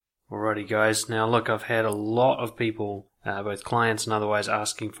Alrighty guys, now look, I've had a lot of people, both clients and otherwise,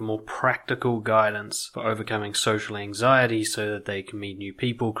 asking for more practical guidance for overcoming social anxiety so that they can meet new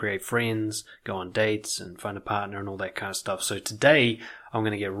people, create friends, go on dates and find a partner and all that kind of stuff. So today I'm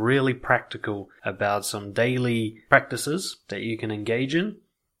going to get really practical about some daily practices that you can engage in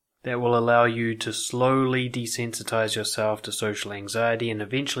that will allow you to slowly desensitize yourself to social anxiety and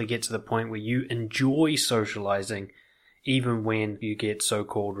eventually get to the point where you enjoy socializing even when you get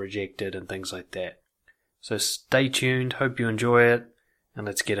so-called rejected and things like that. So stay tuned, hope you enjoy it, and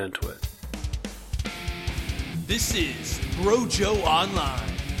let's get into it. This is Brojo Online.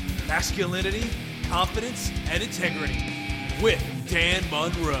 Masculinity, confidence, and integrity with Dan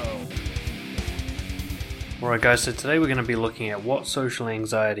Monroe. Alright guys, so today we're going to be looking at what social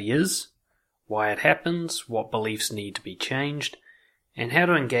anxiety is, why it happens, what beliefs need to be changed, and how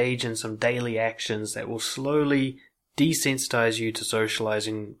to engage in some daily actions that will slowly desensitize you to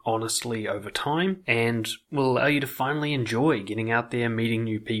socializing honestly over time and will allow you to finally enjoy getting out there, meeting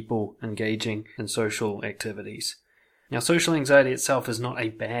new people, engaging in social activities. Now, social anxiety itself is not a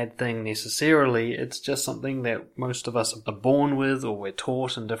bad thing necessarily. It's just something that most of us are born with or we're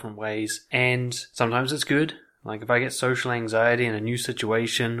taught in different ways. And sometimes it's good. Like if I get social anxiety in a new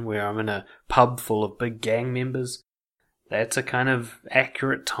situation where I'm in a pub full of big gang members, that's a kind of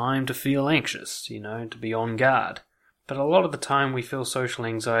accurate time to feel anxious, to be on guard. But a lot of the time we feel social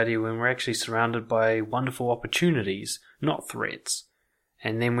anxiety when we're actually surrounded by wonderful opportunities, not threats.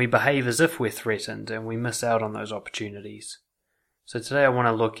 And then we behave as if we're threatened and we miss out on those opportunities. So today I want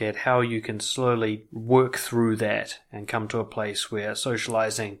to look at how you can slowly work through that and come to a place where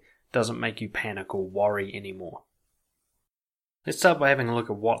socializing doesn't make you panic or worry anymore. Let's start by having a look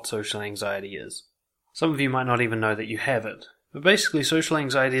at what social anxiety is. Some of you might not even know that you have it. But basically social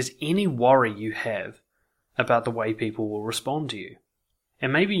anxiety is any worry you have about the way people will respond to you.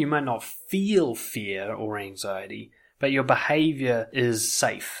 And maybe you might not feel fear or anxiety, but your behavior is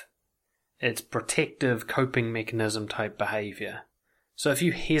safe. It's protective coping mechanism type behavior. So if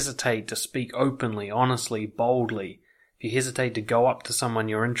you hesitate to speak openly, honestly, boldly, if you hesitate to go up to someone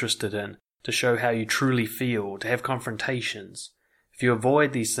you're interested in, to show how you truly feel, to have confrontations, if you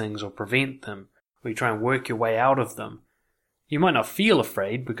avoid these things or prevent them, or you try and work your way out of them, you might not feel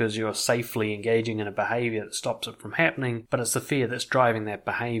afraid because you're safely engaging in a behavior that stops it from happening, but it's the fear that's driving that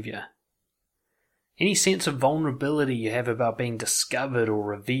behavior. Any sense of vulnerability you have about being discovered or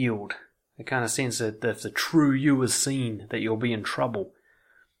revealed, the kind of sense that if the true you is seen, that you'll be in trouble.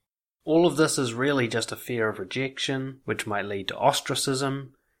 All of this is really just a fear of rejection, which might lead to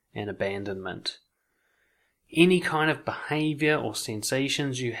ostracism and abandonment. Any kind of behavior or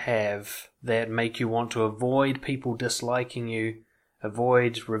sensations you have that make you want to avoid people disliking you,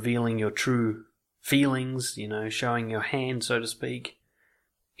 avoid revealing your true feelings, showing your hand, so to speak.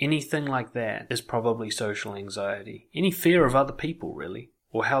 Anything like that is probably social anxiety. Any fear of other people, really,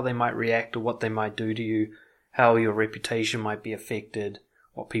 or how they might react or what they might do to you, how your reputation might be affected,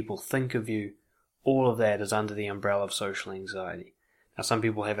 what people think of you, all of that is under the umbrella of social anxiety. Now, some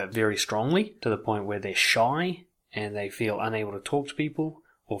people have it very strongly to the point where they're shy and they feel unable to talk to people,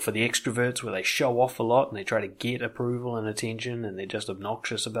 or for the extroverts where they show off a lot and they try to get approval and attention and they're just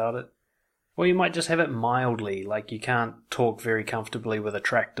obnoxious about it. Or you might just have it mildly, like you can't talk very comfortably with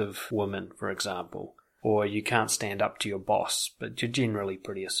attractive women, for example, or you can't stand up to your boss, but you're generally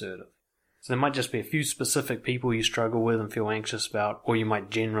pretty assertive. So there might just be a few specific people you struggle with and feel anxious about, or you might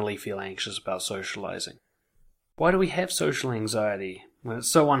generally feel anxious about socializing. Why do we have social anxiety when it's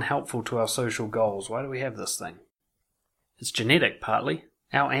so unhelpful to our social goals? Why do we have this thing? It's genetic, partly.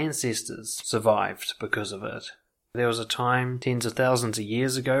 Our ancestors survived because of it. There was a time, tens of thousands of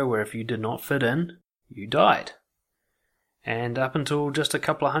years ago, where if you did not fit in, you died. And up until just a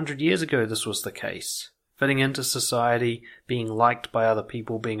couple of hundred years ago, this was the case. Fitting into society, being liked by other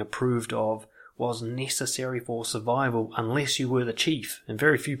people, being approved of, was necessary for survival unless you were the chief, and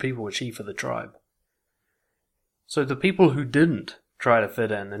very few people were chief of the tribe. So the people who didn't try to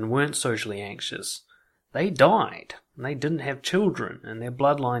fit in and weren't socially anxious, they died, and they didn't have children, and their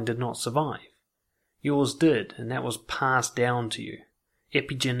bloodline did not survive. Yours did, and that was passed down to you.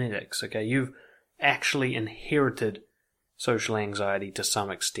 Epigenetics, okay? You've actually inherited social anxiety to some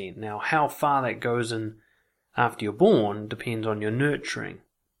extent. Now, how far that goes in after you're born depends on your nurturing.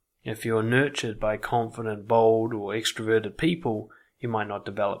 If you're nurtured by confident, bold, or extroverted people, you might not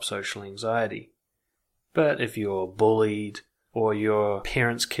develop social anxiety. But if you're bullied, or your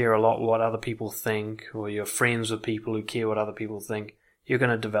parents care a lot what other people think, or you're friends with people who care what other people think, you're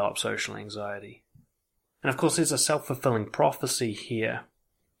going to develop social anxiety. And of course there's a self-fulfilling prophecy here.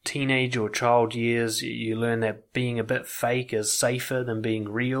 teenage or child years, you learn that being a bit fake is safer than being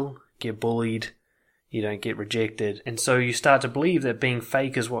real. Get bullied, you don't get rejected. And so you start to believe that being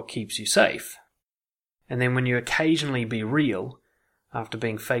fake is what keeps you safe. And then when you occasionally be real, after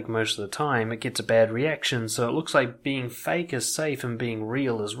being fake most of the time, it gets a bad reaction. So it looks like being fake is safe and being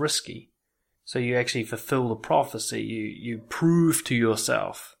real is risky. So you actually fulfill the prophecy. You prove to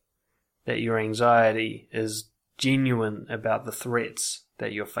yourself that your anxiety is genuine about the threats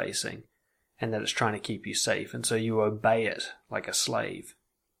that you're facing and that it's trying to keep you safe, and so you obey it like a slave.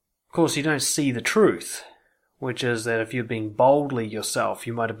 Of course, you don't see the truth, which is that if you're being boldly yourself,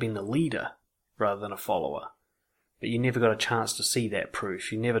 you might have been the leader rather than a follower. But you never got a chance to see that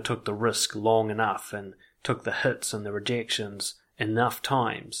proof. You never took the risk long enough and took the hits and the rejections enough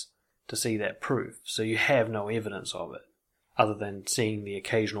times to see that proof, so you have no evidence of it, other than seeing the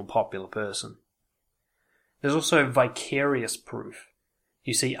occasional popular person. There's also vicarious proof.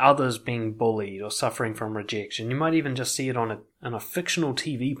 You see others being bullied or suffering from rejection. You might even just see it on a fictional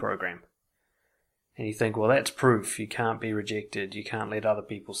TV program. And you think, well, that's proof. You can't be rejected. You can't let other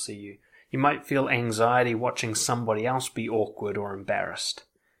people see you. You might feel anxiety watching somebody else be awkward or embarrassed.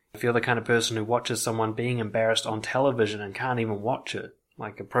 If you're the kind of person who watches someone being embarrassed on television and can't even watch it,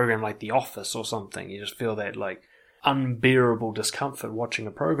 like a program like The Office or something, you just feel that like unbearable discomfort watching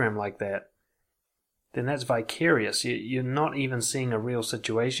a program like that, then that's vicarious. You're not even seeing a real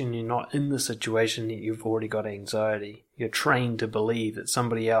situation. You're not in the situation, yet you've already got anxiety. You're trained to believe that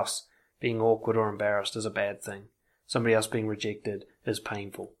somebody else being awkward or embarrassed is a bad thing. Somebody else being rejected is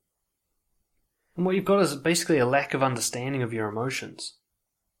painful. And what you've got is basically a lack of understanding of your emotions.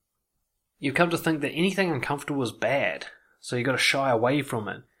 You've come to think that anything uncomfortable is bad, so you've got to shy away from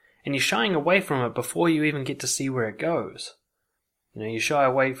it. And you're shying away from it before you even get to see where it goes. You shy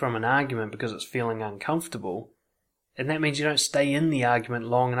away from an argument because it's feeling uncomfortable, and that means you don't stay in the argument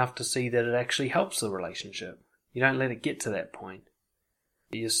long enough to see that it actually helps the relationship. You don't let it get to that point.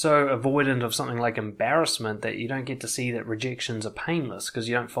 You're so avoidant of something like embarrassment that you don't get to see that rejections are painless because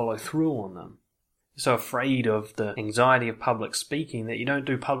you don't follow through on them. You're so afraid of the anxiety of public speaking that you don't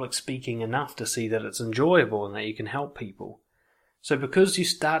do public speaking enough to see that it's enjoyable and that you can help people. So because you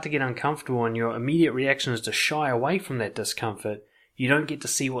start to get uncomfortable and your immediate reaction is to shy away from that discomfort, you don't get to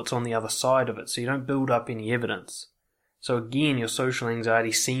see what's on the other side of it, so you don't build up any evidence. So again, your social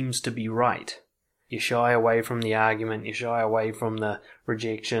anxiety seems to be right. You shy away from the argument, you shy away from the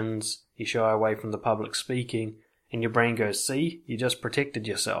rejections, you shy away from the public speaking, and your brain goes, see, you just protected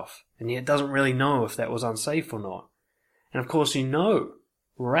yourself. And yet it doesn't really know if that was unsafe or not. And of course you know,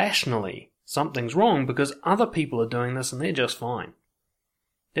 rationally, something's wrong because other people are doing this and they're just fine.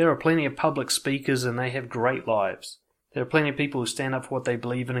 There are plenty of public speakers and they have great lives. There are plenty of people who stand up for what they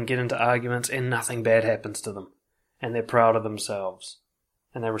believe in and get into arguments and nothing bad happens to them. And they're proud of themselves.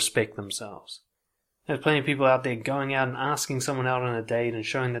 And they respect themselves. There's plenty of people out there going out and asking someone out on a date and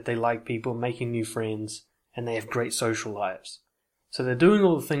showing that they like people, making new friends, and they have great social lives. So they're doing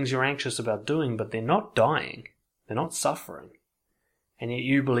all the things you're anxious about doing, but they're not dying. They're not suffering. And yet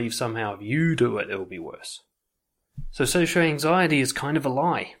you believe somehow if you do it, it'll be worse. So social anxiety is kind of a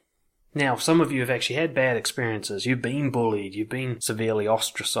lie. Now, some of you have actually had bad experiences. You've been bullied, you've been severely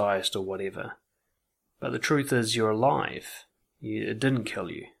ostracized or whatever. But the truth is you're alive. It didn't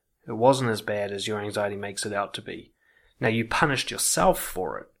kill you. It wasn't as bad as your anxiety makes it out to be. Now, you punished yourself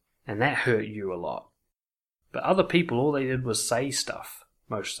for it, and that hurt you a lot. But other people, all they did was say stuff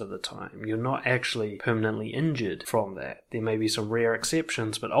most of the time. You're not actually permanently injured from that. There may be some rare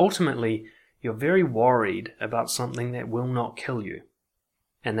exceptions, but ultimately, you're very worried about something that will not kill you.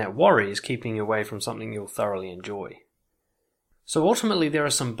 And that worry is keeping you away from something you'll thoroughly enjoy. So ultimately there are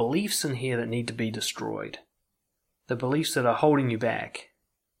some beliefs in here that need to be destroyed. The beliefs that are holding you back.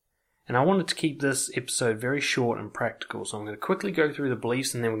 And I wanted to keep this episode very short and practical, so I'm going to quickly go through the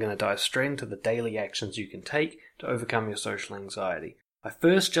beliefs and then we're going to dive straight into the daily actions you can take to overcome your social anxiety. I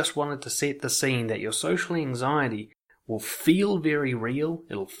first just wanted to set the scene that your social anxiety will feel very real,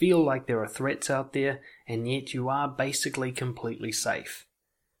 it'll feel like there are threats out there, and yet you are basically completely safe.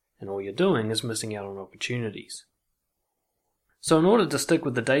 And all you're doing is missing out on opportunities. So in order to stick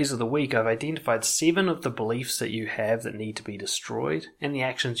with the days of the week, I've identified 7 of the beliefs that you have that need to be destroyed, and the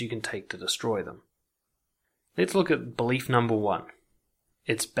actions you can take to destroy them. Let's look at belief number 1.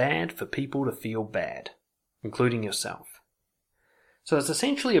 It's bad for people to feel bad, including yourself. So it's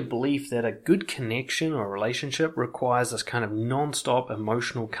essentially a belief that a good connection or relationship requires this kind of non-stop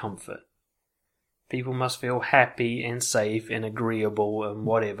emotional comfort. People must feel happy and safe and agreeable and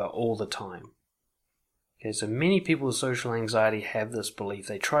whatever all the time. Okay, so many people with social anxiety have this belief.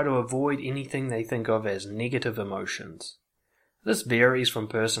 They try to avoid anything they think of as negative emotions. This varies from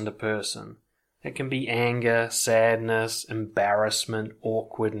person to person. It can be anger, sadness, embarrassment,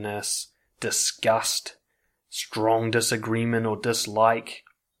 awkwardness, disgust, strong disagreement or dislike.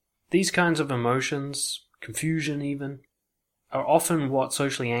 These kinds of emotions, confusion even, are often what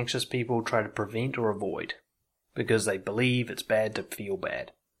socially anxious people try to prevent or avoid, because they believe it's bad to feel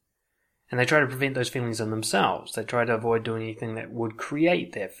bad. And they try to prevent those feelings in themselves. They try to avoid doing anything that would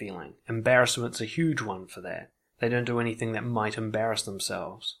create that feeling. Embarrassment's a huge one for that. They don't do anything that might embarrass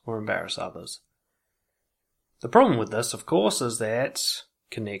themselves or embarrass others. The problem with this, of course, is that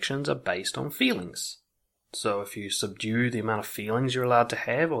connections are based on feelings. So if you subdue the amount of feelings you're allowed to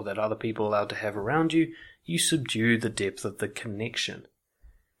have or that other people are allowed to have around you, you subdue the depth of the connection.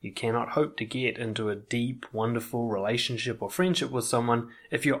 You cannot hope to get into a deep, wonderful relationship or friendship with someone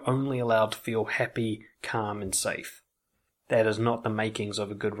if you're only allowed to feel happy, calm, and safe. That is not the makings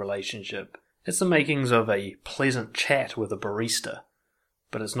of a good relationship. It's the makings of a pleasant chat with a barista,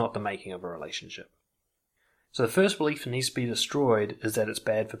 but it's not the making of a relationship. So the first belief that needs to be destroyed is that it's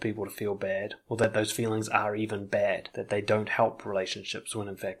bad for people to feel bad, or that those feelings are even bad, that they don't help relationships when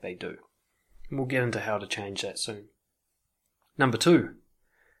in fact they do. And we'll get into how to change that soon. Number 2,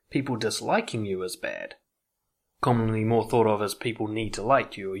 people disliking you is bad. Commonly more thought of as people need to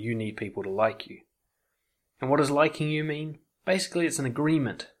like you, or you need people to like you. And what does liking you mean? Basically it's an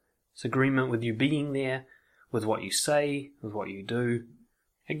agreement. It's agreement with you being there, with what you say, with what you do.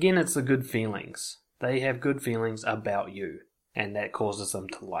 Again, it's the good feelings. They have good feelings about you, and that causes them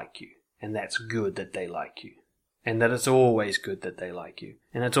to like you. And that's good that they like you. And that it's always good that they like you.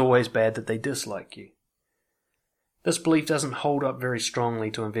 And it's always bad that they dislike you. This belief doesn't hold up very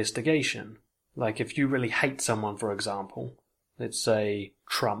strongly to investigation. Like if you really hate someone, for example, let's say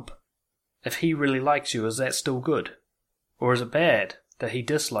Trump, if he really likes you, is that still good? Or is it bad that he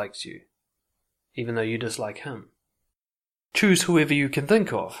dislikes you, even though you dislike him? Choose whoever you can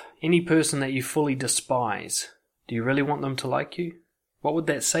think of. Any person that you fully despise. Do you really want them to like you? What would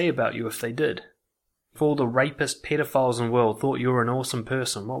that say about you if they did? If all the rapist pedophiles in the world thought you were an awesome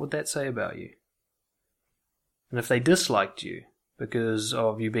person, what would that say about you? And if they disliked you because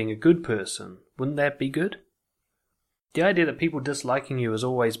of you being a good person, wouldn't that be good? The idea that people disliking you is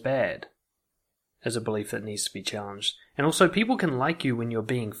always bad is a belief that needs to be challenged. And also, people can like you when you're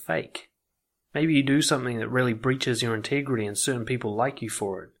being fake. Maybe you do something that really breaches your integrity and certain people like you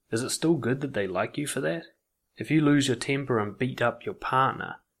for it. Is it still good that they like you for that? If you lose your temper and beat up your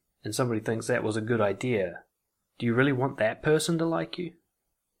partner, and somebody thinks that was a good idea, do you really want that person to like you?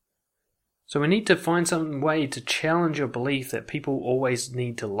 So we need to find some way to challenge your belief that people always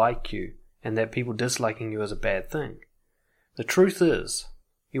need to like you, and that people disliking you is a bad thing. The truth is,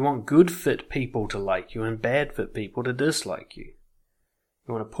 you want good fit people to like you and bad fit people to dislike you.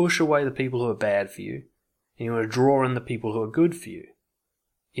 You want to push away the people who are bad for you, and you want to draw in the people who are good for you.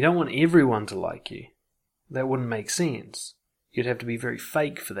 You don't want everyone to like you. That wouldn't make sense. You'd have to be very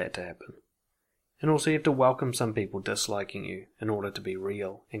fake for that to happen. And also you have to welcome some people disliking you in order to be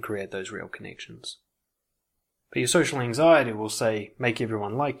real and create those real connections. But your social anxiety will say, make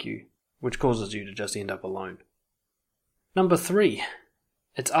everyone like you, which causes you to just end up alone. Number 3,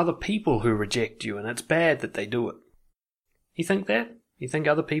 it's other people who reject you, and it's bad that they do it. You think that? You think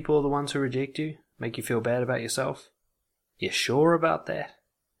other people are the ones who reject you, make you feel bad about yourself? You sure about that?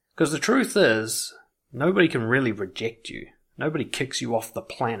 Because the truth is, nobody can really reject you. Nobody kicks you off the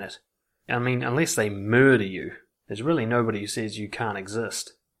planet. I mean, unless they murder you, there's really nobody who says you can't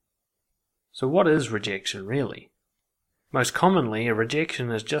exist. So what is rejection really? Most commonly, a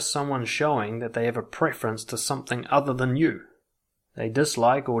rejection is just someone showing that they have a preference to something other than you. They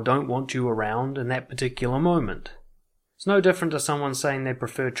dislike or don't want you around in that particular moment. It's no different to someone saying they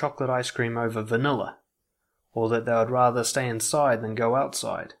prefer chocolate ice cream over vanilla, or that they would rather stay inside than go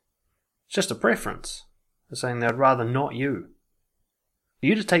outside. It's just a preference. They're saying they'd rather not you. For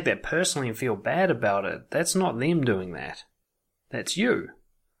you to take that personally and feel bad about it, that's not them doing that. That's you.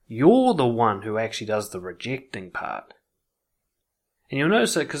 You're the one who actually does the rejecting part. And you'll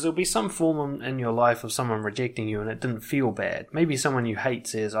notice it because there'll be some form in your life of someone rejecting you and it didn't feel bad. Maybe someone you hate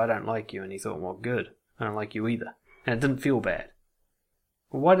says, I don't like you, and you thought, well, good, I don't like you either. And it didn't feel bad.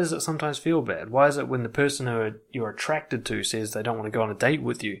 Well, why does it sometimes feel bad? Why is it when the person who you're attracted to says they don't want to go on a date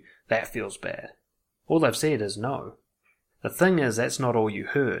with you, that feels bad? All they've said is no. The thing is, that's not all you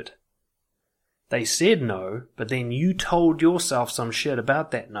heard. They said no, but then you told yourself some shit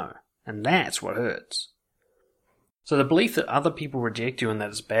about that no. And that's what hurts. So the belief that other people reject you and that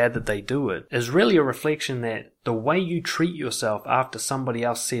it's bad that they do it is really a reflection that the way you treat yourself after somebody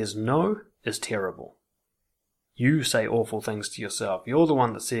else says no is terrible. You say awful things to yourself. You're the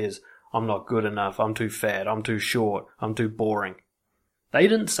one that says, I'm not good enough, I'm too fat, I'm too short, I'm too boring. They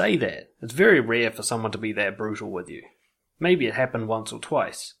didn't say that. It's very rare for someone to be that brutal with you. Maybe it happened once or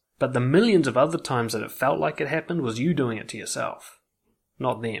twice, but the millions of other times that it felt like it happened was you doing it to yourself.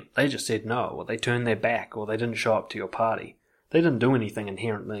 Not them. They just said no, or they turned their back, or they didn't show up to your party. They didn't do anything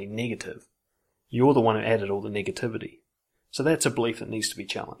inherently negative. You're the one who added all the negativity. So that's a belief that needs to be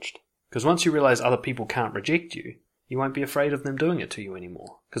challenged. Because once you realize other people can't reject you, you won't be afraid of them doing it to you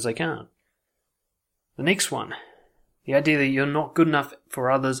anymore, because they can't. The next one, the idea that you're not good enough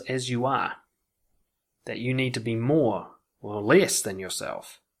for others as you are. That you need to be more or less than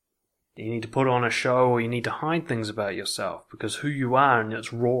yourself. That you need to put on a show or you need to hide things about yourself because who you are in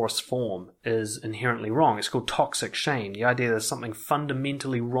its rawest form is inherently wrong. It's called toxic shame, the idea that there's something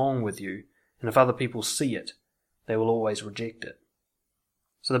fundamentally wrong with you, and if other people see it, they will always reject it.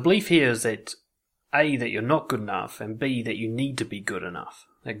 So the belief here is that A, that you're not good enough, and B, that you need to be good enough.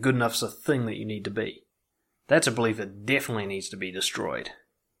 That good enough's a thing that you need to be. That's a belief that definitely needs to be destroyed.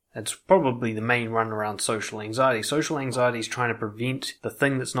 That's probably the main run around social anxiety. Social anxiety is trying to prevent the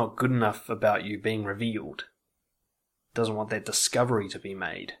thing that's not good enough about you being revealed. It doesn't want that discovery to be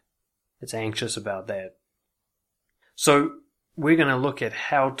made. It's anxious about that. So we're going to look at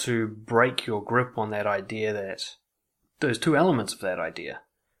how to break your grip on that idea that there's two elements of that idea.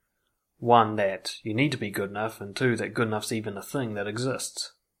 One, that you need to be good enough, and two, that good enough's even a thing that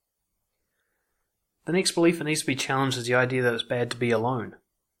exists. The next belief that needs to be challenged is the idea that it's bad to be alone.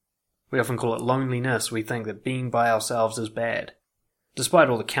 We often call it loneliness. We think that being by ourselves is bad. Despite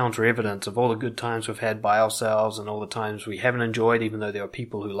all the counter-evidence of all the good times we've had by ourselves and all the times we haven't enjoyed even though there are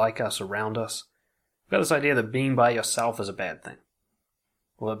people who like us around us, we've got this idea that being by yourself is a bad thing.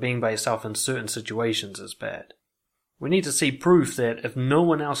 Or that being by yourself in certain situations is bad. We need to see proof that if no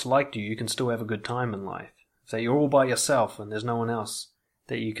one else liked you, you can still have a good time in life. That you're all by yourself and there's no one else,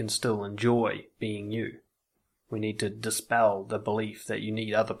 that you can still enjoy being you. We need to dispel the belief that you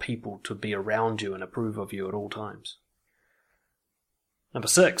need other people to be around you and approve of you at all times. Number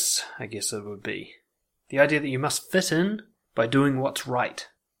 6, I guess it would be, the idea that you must fit in by doing what's right.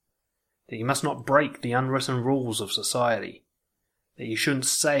 That you must not break the unwritten rules of society. That you shouldn't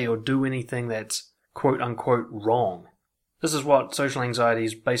say or do anything that's quote-unquote wrong. This is what social anxiety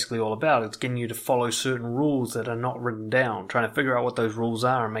is basically all about. It's getting you to follow certain rules that are not written down, trying to figure out what those rules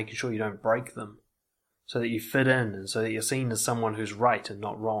are and making sure you don't break them, so that you fit in and so that you're seen as someone who's right and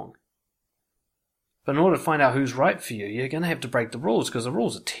not wrong. But in order to find out who's right for you, you're going to have to break the rules, because the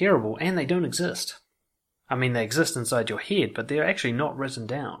rules are terrible and they don't exist. I mean, they exist inside your head, but they're actually not written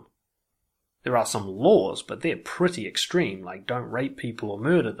down. There are some laws, but they're pretty extreme, like don't rape people or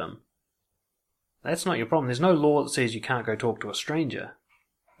murder them. That's not your problem. There's no law that says you can't go talk to a stranger.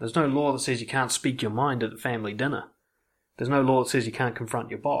 There's no law that says you can't speak your mind at a family dinner. There's no law that says you can't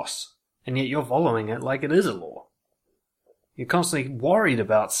confront your boss. And yet you're following it like it is a law. You're constantly worried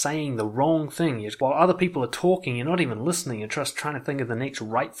about saying the wrong thing. While other people are talking, you're not even listening. You're just trying to think of the next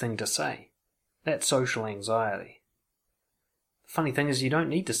right thing to say. That's social anxiety. The funny thing is you don't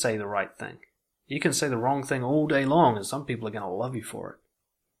need to say the right thing. You can say the wrong thing all day long and some people are going to love you for it.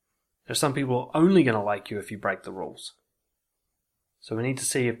 There's some people who are only going to like you if you break the rules. So we need to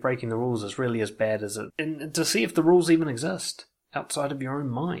see if breaking the rules is really as bad as it, and to see if the rules even exist outside of your own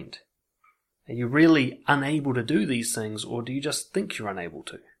mind. Are you really unable to do these things, or do you just think you're unable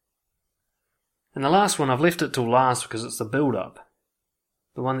to? And the last one, I've left it till last because it's the build-up.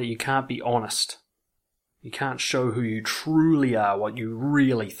 The one that you can't be honest. You can't show who you truly are, what you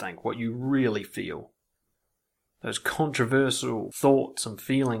really think, what you really feel. Those controversial thoughts and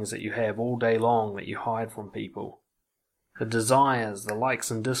feelings that you have all day long that you hide from people. The desires, the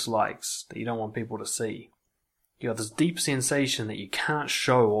likes and dislikes that you don't want people to see. You have this deep sensation that you can't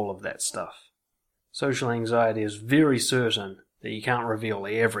show all of that stuff. Social anxiety is very certain that you can't reveal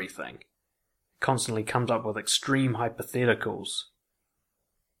everything. It constantly comes up with extreme hypotheticals.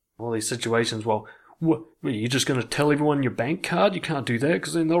 All these situations, well, what, are you just going to tell everyone your bank card? You can't do that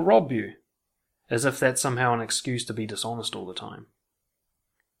because then they'll rob you. As if that's somehow an excuse to be dishonest all the time.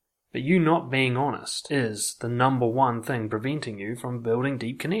 But you not being honest is the number one thing preventing you from building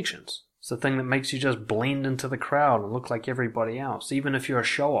deep connections. It's the thing that makes you just blend into the crowd and look like everybody else. Even if you're a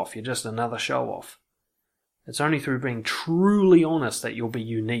show-off, you're just another show-off. It's only through being truly honest that you'll be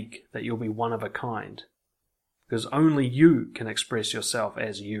unique, that you'll be one of a kind. Because only you can express yourself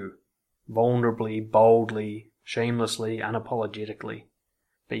as you. Vulnerably, boldly, shamelessly, unapologetically.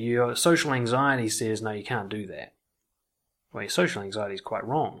 But your social anxiety says, no, you can't do that. Well, your social anxiety is quite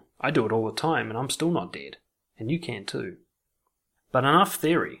wrong. I do it all the time and I'm still not dead. And you can too. But enough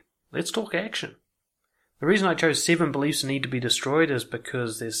theory. Let's talk action. The reason I chose 7 beliefs that need to be destroyed is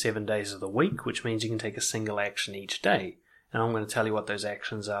because there's 7 days of the week, which means you can take a single action each day. And I'm going to tell you what those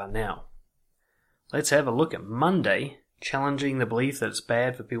actions are now. Let's have a look at Monday, challenging the belief that it's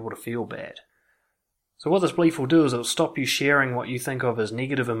bad for people to feel bad. So what this belief will do is it'll stop you sharing what you think of as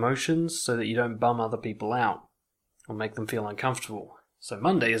negative emotions so that you don't bum other people out or make them feel uncomfortable. So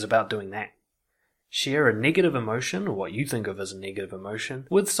Monday is about doing that. Share a negative emotion, or what you think of as a negative emotion,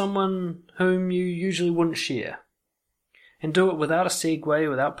 with someone whom you usually wouldn't share. And do it without a segue,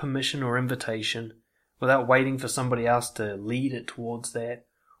 without permission or invitation, without waiting for somebody else to lead it towards that,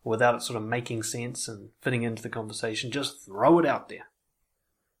 or without it sort of making sense and fitting into the conversation. Just throw it out there.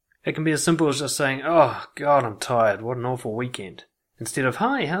 It can be as simple as just saying, "Oh, God, I'm tired. What an awful weekend." Instead of,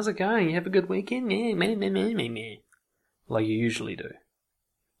 "Hi, how's it going? You have a good weekend?" Yeah, meh. Like you usually do.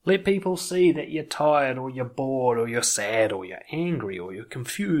 Let people see that you're tired, or you're bored, or you're sad, or you're angry, or you're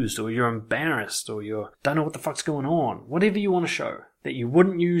confused, or you're embarrassed, or you don't know what the fuck's going on. Whatever you want to show that you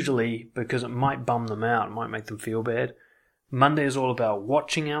wouldn't usually, because it might bum them out, it might make them feel bad. Monday is all about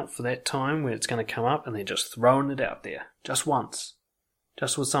watching out for that time where it's going to come up and then just throwing it out there. Just once.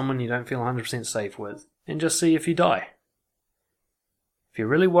 Just with someone you don't feel 100% safe with. And just see if you die. If you're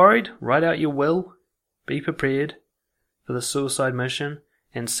really worried, write out your will. Be prepared for the suicide mission.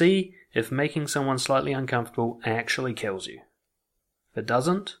 And see if making someone slightly uncomfortable actually kills you. If it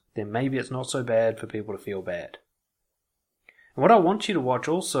doesn't, then maybe it's not so bad for people to feel bad. And what I want you to watch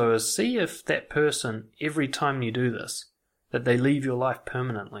also is see if that person, every time you do this, that they leave your life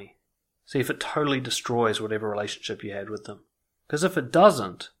permanently. See if it totally destroys whatever relationship you had with them. Because if it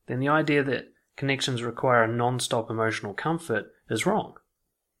doesn't, then the idea that connections require a non-stop emotional comfort is wrong.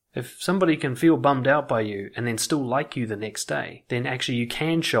 If somebody can feel bummed out by you and then still like you the next day, then actually you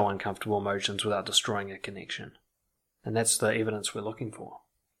can show uncomfortable emotions without destroying a connection. And that's the evidence we're looking for.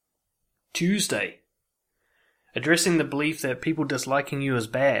 Tuesday. Addressing the belief that people disliking you is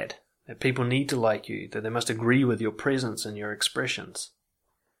bad, that people need to like you, that they must agree with your presence and your expressions.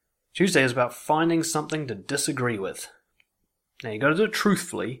 Tuesday is about finding something to disagree with. Now you've got to do it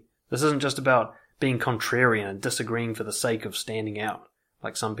truthfully. This isn't just about being contrarian and disagreeing for the sake of standing out,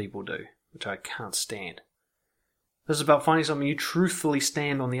 like some people do, which I can't stand. This is about finding something you truthfully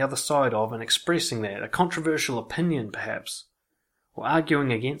stand on the other side of and expressing that, a controversial opinion perhaps, or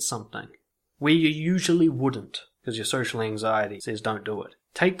arguing against something, where you usually wouldn't, because your social anxiety says don't do it.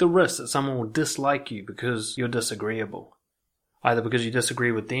 Take the risk that someone will dislike you because you're disagreeable, either because you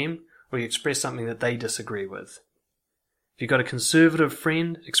disagree with them, or you express something that they disagree with. If you've got a conservative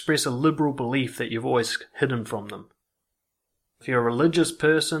friend, express a liberal belief that you've always hidden from them. If you're a religious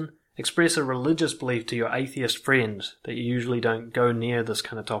person, express a religious belief to your atheist friends that you usually don't go near this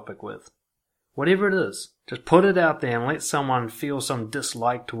kind of topic with. Whatever it is, just put it out there and let someone feel some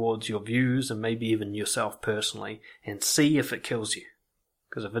dislike towards your views and maybe even yourself personally, and see if it kills you.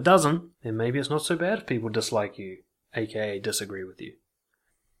 Because if it doesn't, then maybe it's not so bad if people dislike you, aka disagree with you.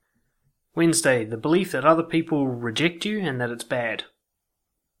 Wednesday, the belief that other people reject you and that it's bad.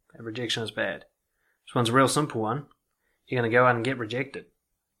 That rejection is bad. This one's a real simple one. You're going to go out and get rejected.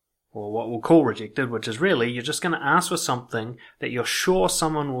 Or what we'll call rejected, which is really you're just going to ask for something that you're sure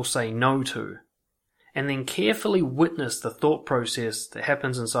someone will say no to. And then carefully witness the thought process that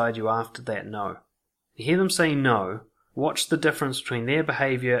happens inside you after that no. You hear them say no, watch the difference between their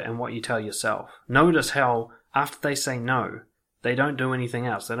behavior and what you tell yourself. Notice how, after they say no, they don't do anything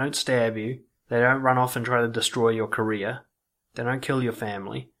else. They don't stab you. They don't run off and try to destroy your career. They don't kill your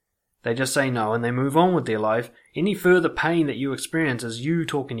family. They just say no and they move on with their life. Any further pain that you experience is you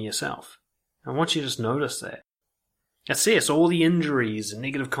talking to yourself. I want you to just notice that. Assess all the injuries and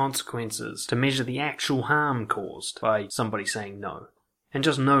negative consequences to measure the actual harm caused by somebody saying no. And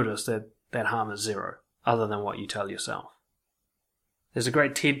just notice that that harm is zero, other than what you tell yourself. There's a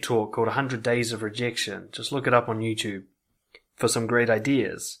great TED talk called 100 Days of Rejection. Just look it up on YouTube for some great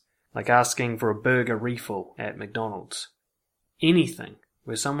ideas, like asking for a burger refill at McDonald's. Anything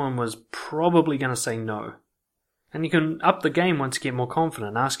where someone was probably going to say no. And you can up the game once you get more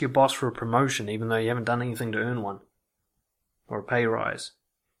confident. Ask your boss for a promotion even though you haven't done anything to earn one. Or a pay rise.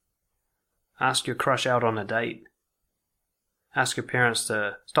 Ask your crush out on a date. Ask your parents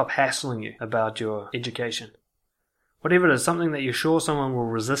to stop hassling you about your education. Whatever it is, something that you're sure someone will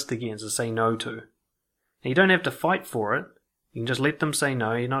resist against and say no to. And you don't have to fight for it. You can just let them say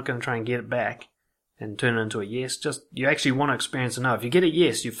no. You're not going to try and get it back and turn it into a yes. Just, you actually want to experience a no. If you get a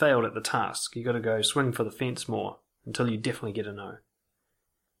yes, you failed at the task. You've got to go swing for the fence more until you definitely get a no.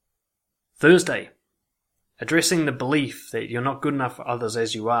 Thursday. Addressing the belief that you're not good enough for others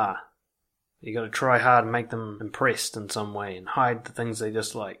as you are. You've got to try hard and make them impressed in some way and hide the things they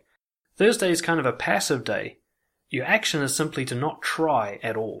dislike. Thursday is kind of a passive day. Your action is simply to not try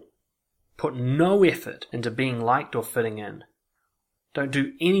at all. Put no effort into being liked or fitting in. Don't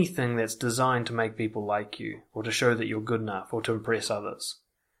do anything that's designed to make people like you, or to show that you're good enough, or to impress others.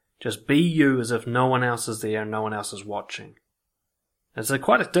 Just be you as if no one else is there and no one else is watching. It's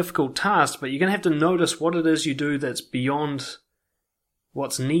quite a difficult task, but you're going to have to notice what it is you do that's beyond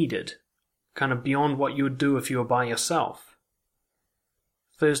what's needed, kind of beyond what you would do if you were by yourself.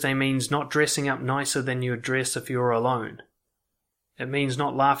 Thursday means not dressing up nicer than you would dress if you were alone. It means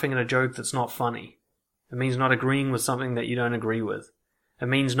not laughing at a joke that's not funny. It means not agreeing with something that you don't agree with. It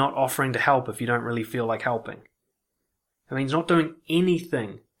means not offering to help if you don't really feel like helping. It means not doing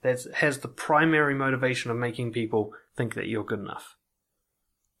anything that has the primary motivation of making people think that you're good enough.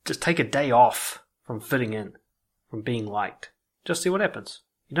 Just take a day off from fitting in, from being liked. Just see what happens.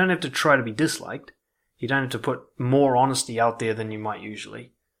 You don't have to try to be disliked. You don't have to put more honesty out there than you might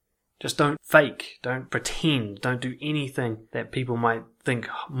usually. Just don't fake, don't pretend, don't do anything that people might think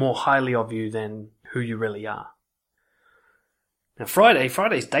more highly of you than who you really are. Now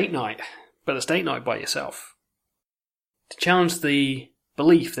Friday's date night, but it's date night by yourself. To challenge the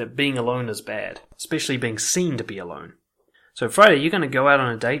belief that being alone is bad, especially being seen to be alone. So Friday, you're going to go out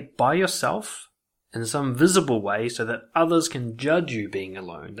on a date by yourself in some visible way so that others can judge you being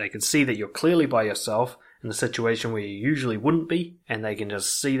alone. They can see that you're clearly by yourself in a situation where you usually wouldn't be, and they can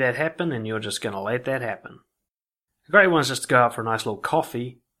just see that happen, and you're just going to let that happen. A great one is just to go out for a nice little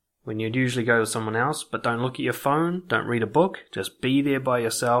coffee when you'd usually go with someone else, but don't look at your phone, don't read a book, just be there by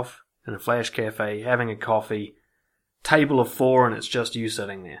yourself in a flash cafe, having a coffee, table of 4 and it's just you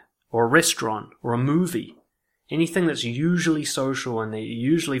sitting there. Or a restaurant, or a movie. Anything that's usually social and that you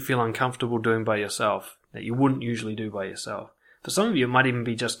usually feel uncomfortable doing by yourself, that you wouldn't usually do by yourself. For some of you, it might even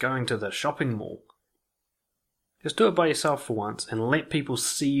be just going to the shopping mall. Just do it by yourself for once and let people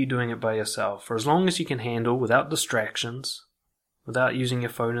see you doing it by yourself for as long as you can handle without distractions, without using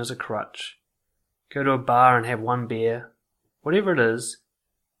your phone as a crutch. Go to a bar and have one beer, whatever it is,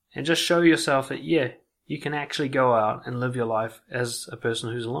 and just show yourself that, yeah, you can actually go out and live your life as a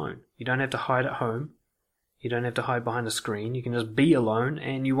person who's alone. You don't have to hide at home. You don't have to hide behind a screen. You can just be alone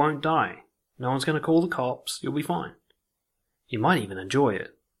and you won't die. No one's going to call the cops. You'll be fine. You might even enjoy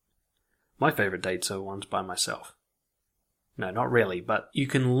it. My favorite dates are ones by myself. No, not really, but you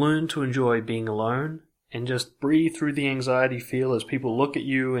can learn to enjoy being alone and just breathe through the anxiety you feel as people look at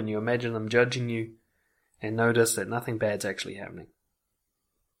you and you imagine them judging you and notice that nothing bad's actually happening.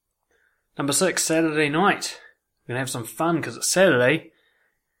 Number 6, Saturday night. We're going to have some fun because it's Saturday.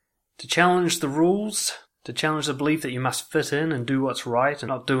 To challenge the rules, to challenge the belief that you must fit in and do what's right and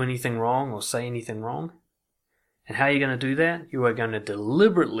not do anything wrong or say anything wrong. And how are you going to do that? You are going to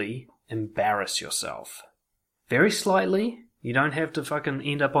deliberately embarrass yourself. Very slightly. You don't have to fucking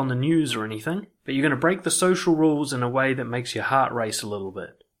end up on the news or anything, but you're going to break the social rules in a way that makes your heart race a little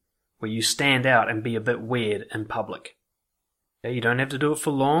bit, where you stand out and be a bit weird in public. You don't have to do it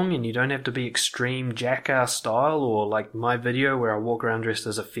for long, and you don't have to be extreme jackass style or like my video where I walk around dressed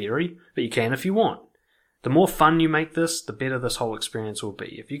as a fairy, but you can if you want. The more fun you make this, the better this whole experience will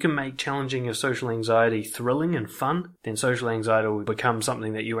be. If you can make challenging your social anxiety thrilling and fun, then social anxiety will become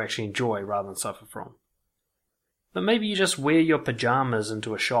something that you actually enjoy rather than suffer from. But maybe you just wear your pajamas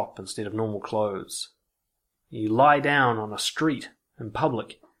into a shop instead of normal clothes. You lie down on a street in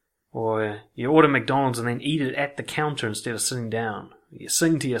public. Or you order McDonald's and then eat it at the counter instead of sitting down. You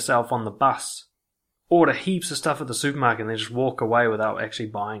sing to yourself on the bus. Order heaps of stuff at the supermarket and then just walk away without actually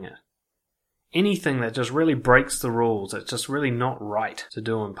buying it. Anything that just really breaks the rules, that's just really not right to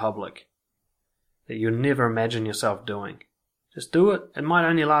do in public. That you'll never imagine yourself doing. Just do it. It might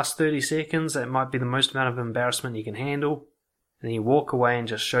only last 30 seconds. That might be the most amount of embarrassment you can handle. And then you walk away and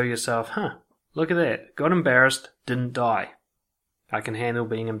just show yourself, look at that. Got embarrassed, didn't die. I can handle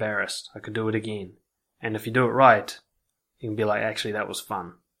being embarrassed. I could do it again. And if you do it right, you can be like, actually, that was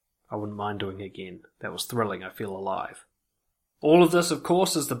fun. I wouldn't mind doing it again. That was thrilling. I feel alive. All of this, of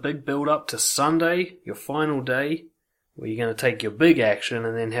course, is the big build-up to Sunday, your final day, where you're going to take your big action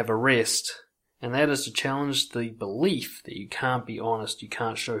and then have a rest. And that is to challenge the belief that you can't be honest, you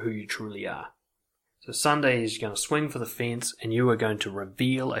can't show who you truly are. So Sunday is you're going to swing for the fence and you are going to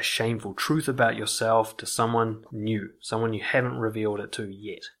reveal a shameful truth about yourself to someone new, someone you haven't revealed it to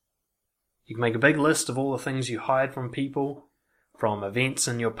yet. You can make a big list of all the things you hide from people, from events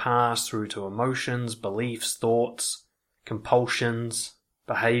in your past through to emotions, beliefs, thoughts, compulsions,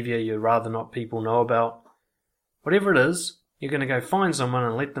 behavior you'd rather not people know about. Whatever it is, you're going to go find someone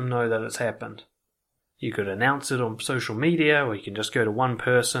and let them know that it's happened. You could announce it on social media, or you can just go to one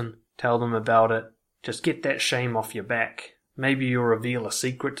person, tell them about it. Just get that shame off your back. Maybe you'll reveal a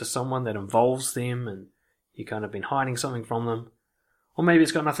secret to someone that involves them and you've kind of been hiding something from them. Or maybe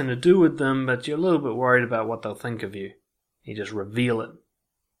it's got nothing to do with them, but you're a little bit worried about what they'll think of you. You just reveal it.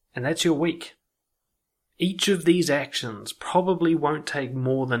 And that's your week. Each of these actions probably won't take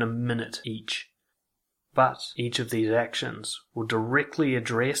more than a minute each. But each of these actions will directly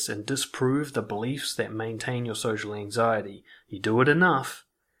address and disprove the beliefs that maintain your social anxiety. You do it enough,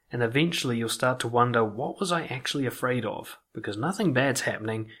 and eventually you'll start to wonder, what was I actually afraid of? Because nothing bad's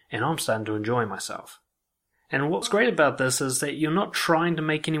happening, and I'm starting to enjoy myself. And what's great about this is that you're not trying to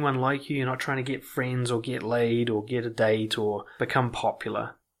make anyone like you, you're not trying to get friends or get laid or get a date or become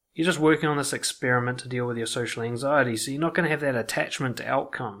popular. You're just working on this experiment to deal with your social anxiety, so you're not going to have that attachment to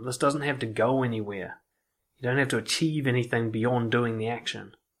outcome. This doesn't have to go anywhere. You don't have to achieve anything beyond doing the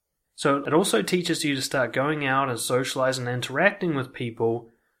action. So it also teaches you to start going out and socializing and interacting with people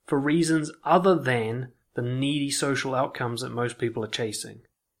for reasons other than the needy social outcomes that most people are chasing.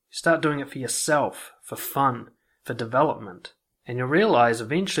 You start doing it for yourself, for fun, for development. And you'll realize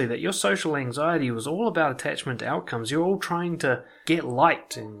eventually that your social anxiety was all about attachment to outcomes. You're all trying to get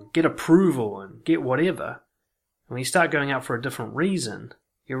liked and get approval and get whatever. And when you start going out for a different reason,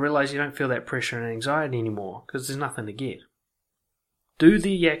 you realize you don't feel that pressure and anxiety anymore because there's nothing to get. Do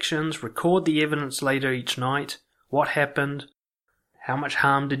the actions, record the evidence later each night. What happened? How much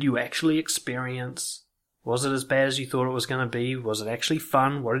harm did you actually experience? Was it as bad as you thought it was going to be? Was it actually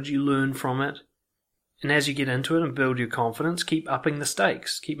fun? What did you learn from it? And as you get into it and build your confidence, keep upping the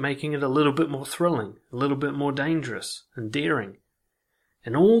stakes. Keep making it a little bit more thrilling, a little bit more dangerous and daring.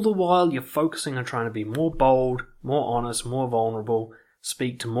 And all the while you're focusing on trying to be more bold, more honest, more vulnerable,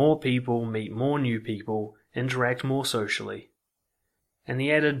 speak to more people, meet more new people, interact more socially. And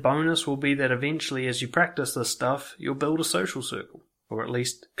the added bonus will be that eventually as you practice this stuff, you'll build a social circle, or at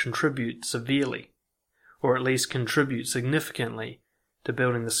least contribute severely, or at least contribute significantly to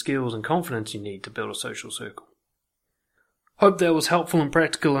building the skills and confidence you need to build a social circle. Hope that was helpful and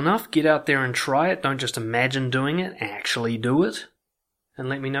practical enough. Get out there and try it. Don't just imagine doing it, actually do it. And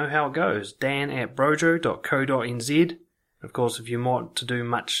let me know how it goes. dan@brojo.co.nz. Of course, if you want to do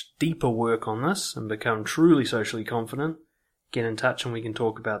much deeper work on this and become truly socially confident, get in touch and we can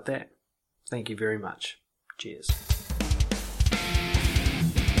talk about that. Thank you very much. Cheers.